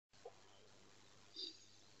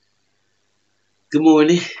Good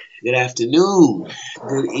morning, good afternoon,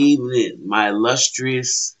 good evening, my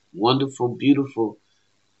illustrious, wonderful, beautiful,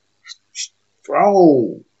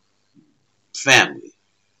 strong family.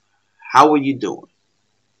 How are you doing?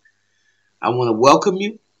 I want to welcome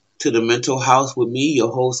you to the Mental House with me,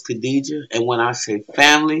 your host Khadijah. And when I say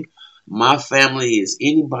family, my family is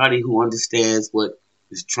anybody who understands what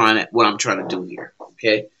I'm trying to do here.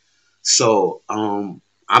 Okay, so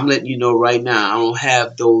I'm letting you know right now. I don't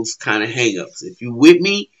have those kind of hangups. If you with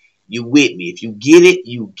me, you with me. If you get it,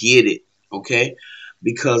 you get it. Okay,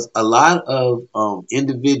 because a lot of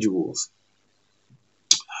individuals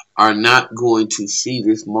are not going to see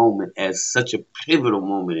this moment as such a pivotal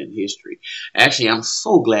moment in history. Actually, I'm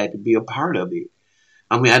so glad to be a part of it.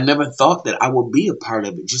 I mean, I never thought that I would be a part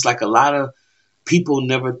of it. Just like a lot of people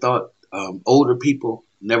never thought, older people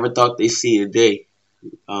never thought they'd see a day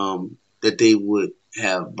that they would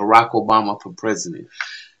have Barack Obama for president.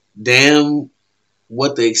 Damn,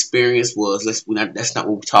 what the experience was. That's not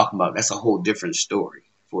what we're talking about. That's a whole different story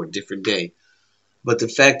for a different day. But the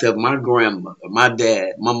fact that my grandmother, my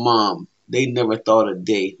dad, my mom, they never thought a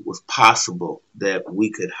day was possible that we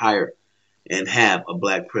could hire and have a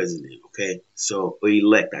black president. Okay, so or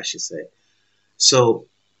elect, I should say. So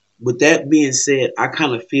with that being said, I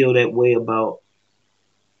kind of feel that way about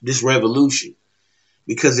this revolution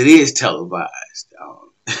because it is televised.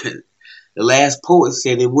 The last poet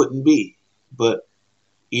said it wouldn't be, but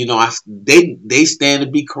they stand to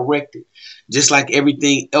be corrected, just like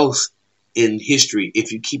everything else in history.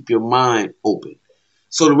 If you keep your mind open,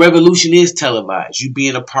 so the revolution is televised. You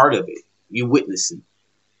being a part of it, you witnessing.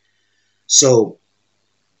 So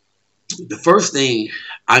the first thing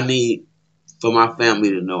I need for my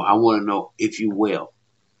family to know, I want to know if you well,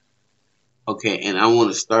 okay, and I want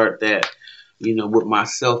to start that, with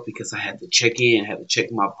myself because I had to check in, had to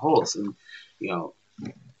check my pulse, and you know,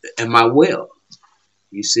 am I well?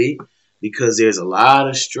 You see, because there's a lot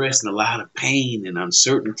of stress and a lot of pain and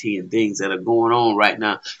uncertainty and things that are going on right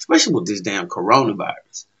now, especially with this damn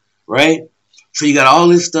coronavirus, right? So you got all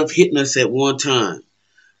this stuff hitting us at one time.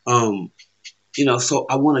 So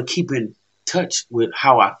I want to keep in touch with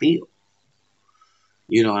how I feel,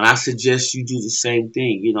 and I suggest you do the same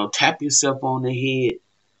thing. Tap yourself on the head,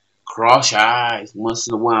 cross your eyes once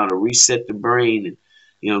in a while to reset the brain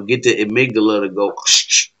and, get the amygdala to go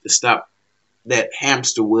to stop that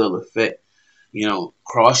hamster wheel effect.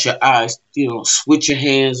 Cross your eyes, switch your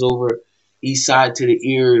hands over each side to the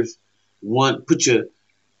ears. Put your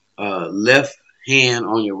left hand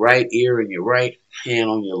on your right ear and your right hand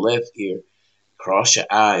on your left ear. Cross your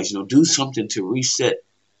eyes. Do something to reset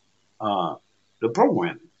the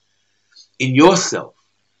programming in yourself,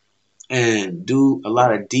 and do a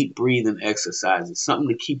lot of deep breathing exercises. Something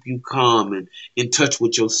to keep you calm and in touch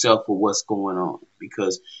with yourself with what's going on,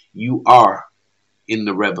 because you are in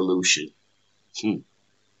the revolution.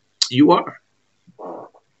 You are.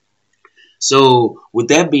 So, with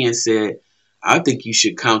that being said, I think you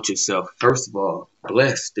should count yourself, first of all,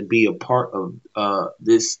 blessed to be a part of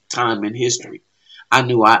this time in history. I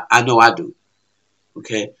know I do.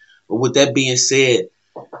 Okay, but with that being said,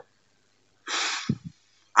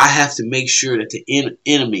 I have to make sure that the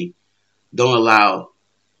enemy don't allow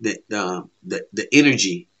the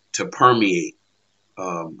energy to permeate.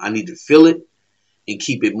 I need to feel it and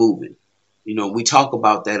keep it moving. We talk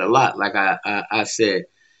about that a lot. Like I said,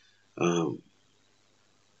 when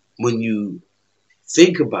you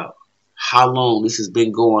think about how long this has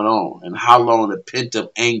been going on and how long the pent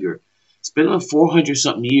up anger, it's been on 400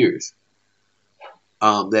 something years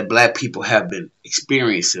that black people have been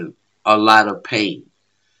experiencing a lot of pain.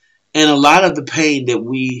 And a lot of the pain that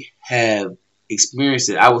we have experienced,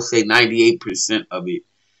 I would say 98% of it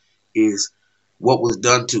is what was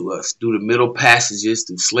done to us through the Middle Passages,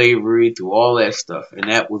 through slavery, through all that stuff, and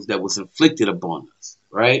that was inflicted upon us,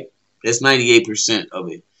 right? That's 98% of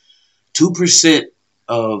it. 2%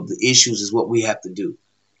 of the issues is what we have to do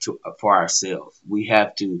for ourselves. We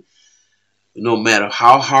have to, no matter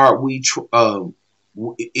how hard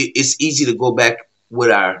it's easy to go back with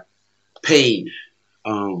our pain.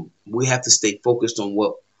 We have to stay focused on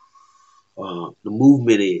what the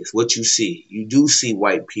movement is, what you see. You do see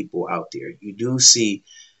white people out there. You do see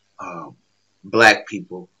black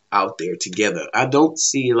people out there together. I don't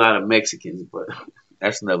see a lot of Mexicans, but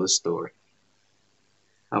that's another story.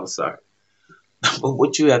 I'm sorry. But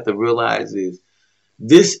what you have to realize is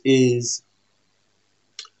this is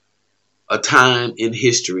a time in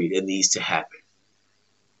history that needs to happen.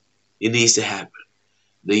 It needs to happen.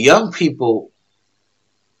 The young people,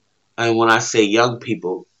 and when I say young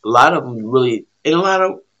people, a lot of them really, and a lot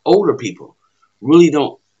of older people really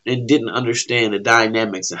don't and didn't understand the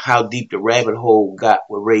dynamics and how deep the rabbit hole got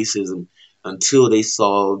with racism until they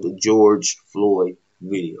saw the George Floyd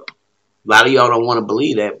video. A lot of y'all don't want to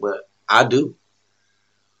believe that, but I do.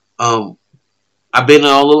 I've been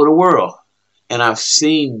all over the world, and I've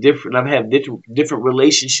seen different. I've had different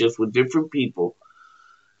relationships with different people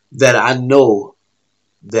that I know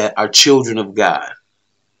that are children of God,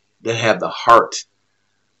 that have the heart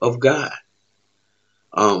of God.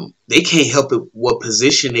 They can't help it what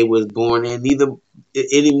position they was born in, neither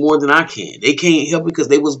any more than I can. They can't help it because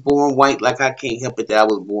they was born white, like I can't help it that I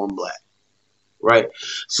was born black. Right?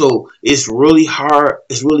 So it's really hard.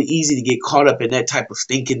 It's really easy to get caught up in that type of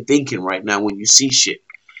stinking thinking right now when you see shit.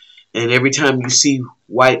 And every time you see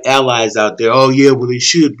white allies out there, oh yeah, well they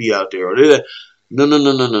should be out there. Or no, no,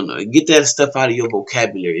 no, no, no, no. Get that stuff out of your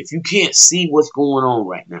vocabulary. If you can't see what's going on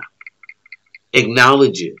right now,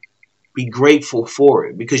 acknowledge it. Be grateful for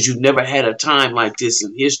it, because you've never had a time like this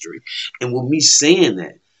in history. And with me saying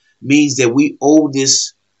that means that we owe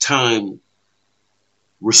this time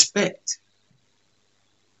respect.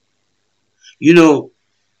 You know,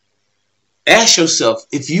 ask yourself,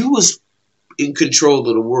 if you was in control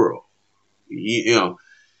of the world, you know,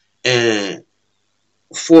 and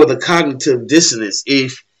for the cognitive dissonance,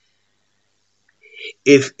 if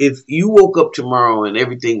you woke up tomorrow and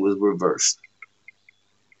everything was reversed,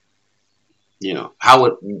 you know, how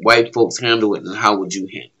would white folks handle it, and how would you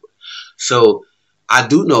handle it? So I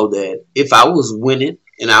do know that if I was winning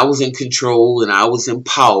and I was in control and I was in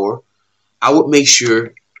power, I would make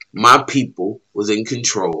sure my people was in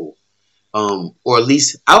control. Or at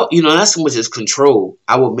least, not so much as control,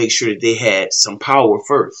 I would make sure that they had some power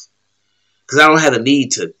first. Because I don't have a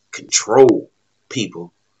need to control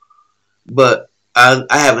people. But I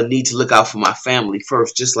have a need to look out for my family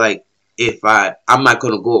first. Just like if I'm not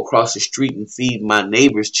going to go across the street and feed my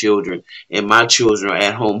neighbor's children and my children are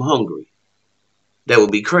at home hungry. That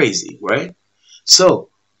would be crazy, right? So,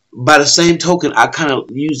 by the same token, I kind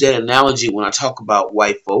of use that analogy when I talk about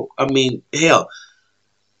white folk. I mean, hell,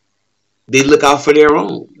 they look out for their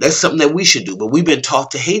own. That's something that we should do. But we've been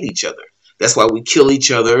taught to hate each other. That's why we kill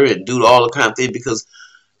each other and do all the kind of things. Because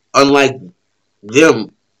unlike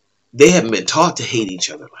them, they haven't been taught to hate each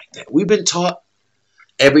other like that. We've been taught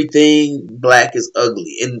everything black is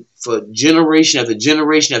ugly. And for generation after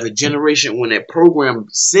generation after generation, when that program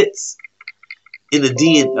sits in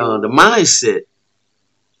the mindset,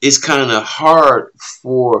 it's kind of hard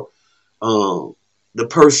for the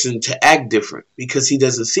person to act different, because he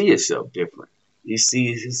doesn't see himself different. He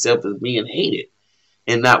sees himself as being hated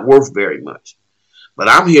and not worth very much. But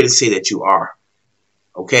I'm here to say that you are.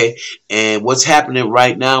 Okay? And what's happening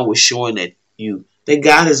right now is showing that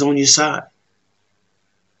God is on your side.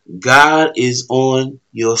 God is on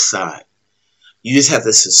your side. You just have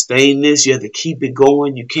to sustain this. You have to keep it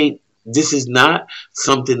going. You can't. This is not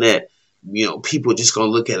something that, people are just going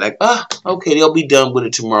to look at like, okay, they'll be done with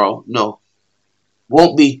it tomorrow. No.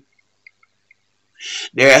 Won't be.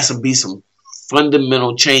 There has to be some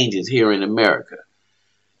fundamental changes here in America.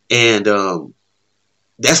 And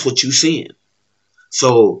that's what you're seeing.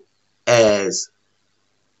 So, as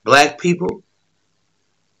black people,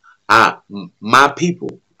 my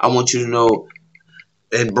people, I want you to know,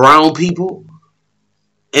 and brown people,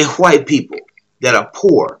 and white people that are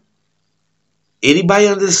poor, anybody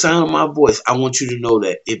under the sound of my voice, I want you to know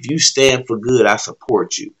that if you stand for good, I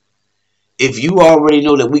support you. If you already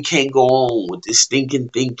know that we can't go on with this stinking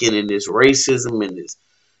thinking and this racism and this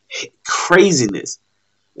craziness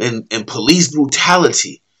and police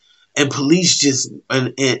brutality and police just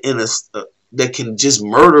that can just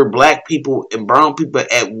murder black people and brown people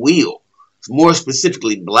at will, more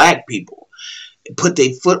specifically black people, put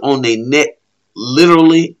their foot on their neck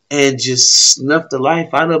literally and just snuff the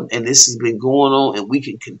life out of them, and this has been going on, and we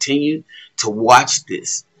can continue to watch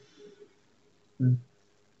this.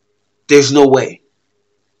 There's no way.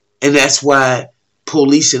 And that's why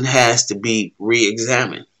policing has to be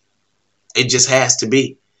re-examined. It just has to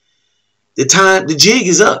be. The jig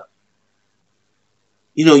is up.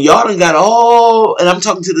 Y'all done got all, and I'm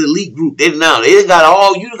talking to the elite group. They done got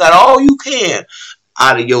all you can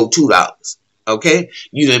out of your $2. Okay?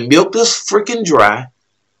 You done milked us freaking dry.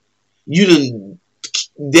 You done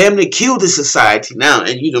damn near killed the society now,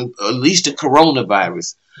 and you done unleashed the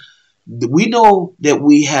coronavirus. We know that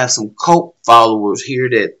we have some cult followers here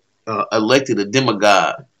that elected a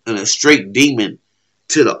demagogue and a straight demon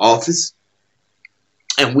to the office.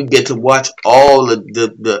 And we get to watch all of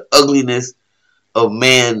the ugliness of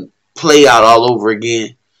man play out all over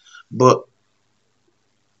again. But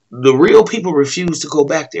the real people refuse to go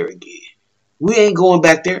back there again. We ain't going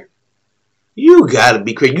back there. You gotta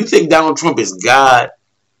be crazy. You think Donald Trump is God?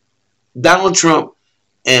 Donald Trump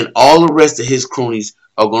and all the rest of his cronies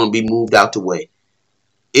are going to be moved out the way.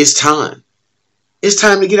 It's time. It's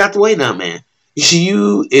time to get out the way now, man.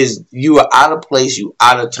 You are out of place. You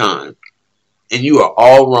out of time, and you are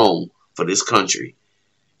all wrong for this country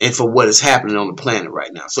and for what is happening on the planet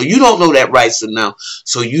right now. So you don't know that right so now.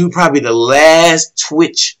 So you probably the last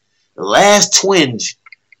twitch, the last twinge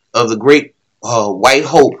of the great white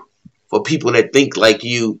hope for people that think like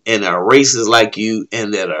you and are racist like you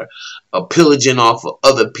and that are pillaging off of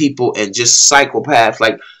other people and just psychopaths.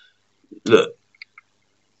 Like, look,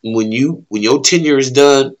 when your tenure is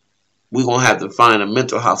done, we're gonna have to find a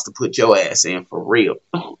mental house to put your ass in for real.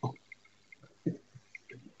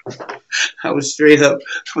 I was straight up.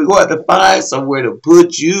 We're gonna have to find somewhere to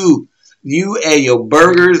put you. You and your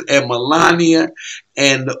burgers and Melania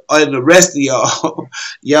and the rest of y'all.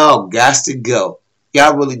 Y'all got to go.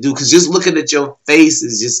 Y'all really do. Because just looking at your face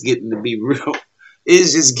is just getting to be real.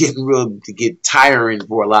 It's just getting real to get tiring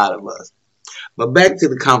for a lot of us. But back to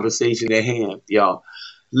the conversation at hand, y'all.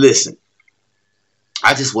 Listen,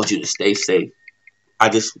 I just want you to stay safe. I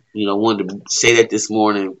just, wanted to say that this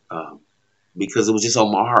morning because it was just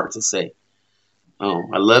on my heart to say.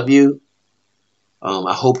 I love you.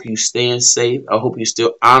 I hope you staying safe. I hope you're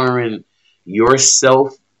still honoring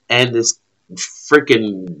yourself and this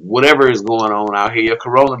freaking whatever is going on out here, your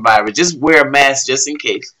coronavirus. Just wear a mask just in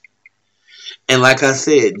case. And like I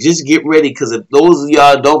said, just get ready because if those of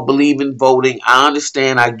y'all don't believe in voting, I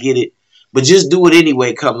understand, I get it. But just do it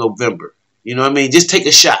anyway come November. You know what I mean? Just take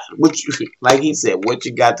a shot. Like he said, what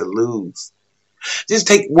you got to lose? Just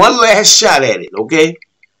take one last shot at it, okay?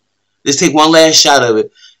 Just take one last shot of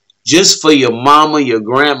it. Just for your mama, your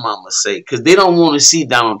grandmama's sake. Because they don't want to see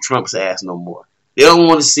Donald Trump's ass no more. They don't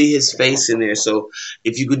want to see his face in there. So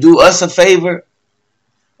if you could do us a favor,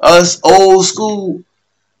 us old school,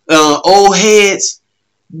 old heads,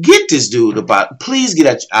 get this dude about. Please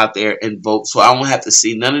get out there and vote so I won't have to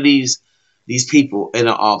see none of these people in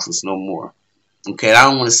the office no more. Okay, I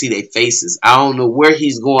don't want to see their faces. I don't know where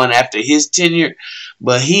he's going after his tenure,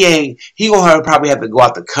 but he gonna probably have to go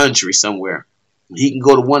out the country somewhere. He can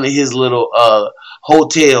go to one of his little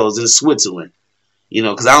hotels in Switzerland,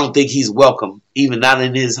 because I don't think he's welcome, even not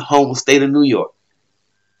in his home state of New York.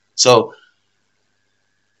 So,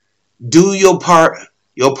 do your part.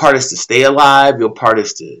 Your part is to stay alive. Your part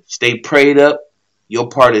is to stay prayed up. Your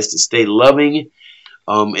part is to stay loving.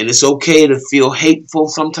 And it's okay to feel hateful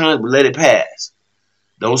sometimes, but let it pass.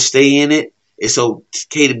 Don't stay in it. It's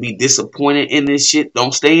okay to be disappointed in this shit.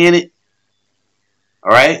 Don't stay in it.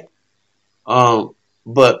 All right?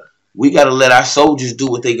 But we got to let our soldiers do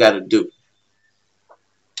what they got to do.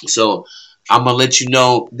 So I'm going to let you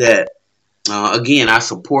know that, again, I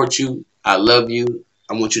support you. I love you.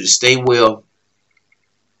 I want you to stay well.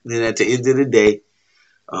 And at the end of the day,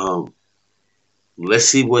 let's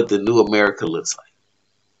see what the new America looks like.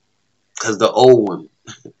 Because the old one,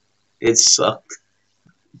 it sucked.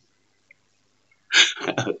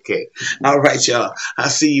 Okay. All right, y'all. I'll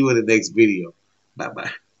see you in the next video.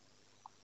 Bye-bye.